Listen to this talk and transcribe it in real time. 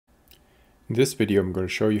In this video, I'm going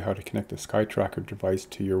to show you how to connect the SkyeTracker device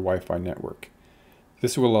to your Wi-Fi network.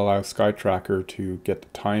 This will allow SkyeTracker to get the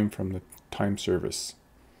time from the time service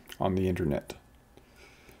on the internet.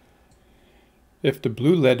 If the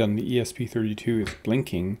blue LED on the ESP32 is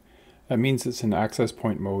blinking, that means it's in access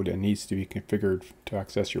point mode and needs to be configured to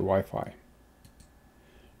access your Wi-Fi.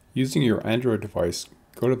 Using your Android device,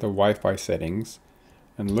 go to the Wi-Fi settings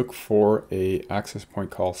and look for an access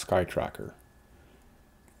point called SkyeTracker.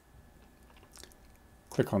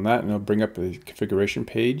 Click on that and it'll bring up a configuration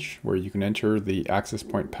page where you can enter the access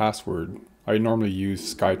point password. I normally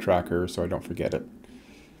use SkyeTracker so I don't forget it.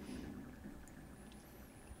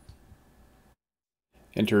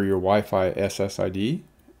 Enter your Wi-Fi SSID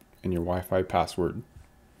and your Wi-Fi password.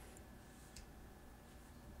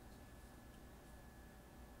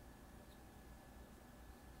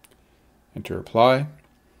 Enter apply.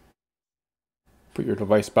 Put your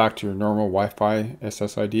device back to your normal Wi-Fi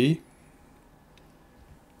SSID.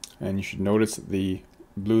 And you should notice that the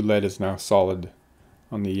blue LED is now solid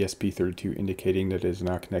on the ESP32, indicating that it is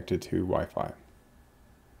now connected to Wi-Fi.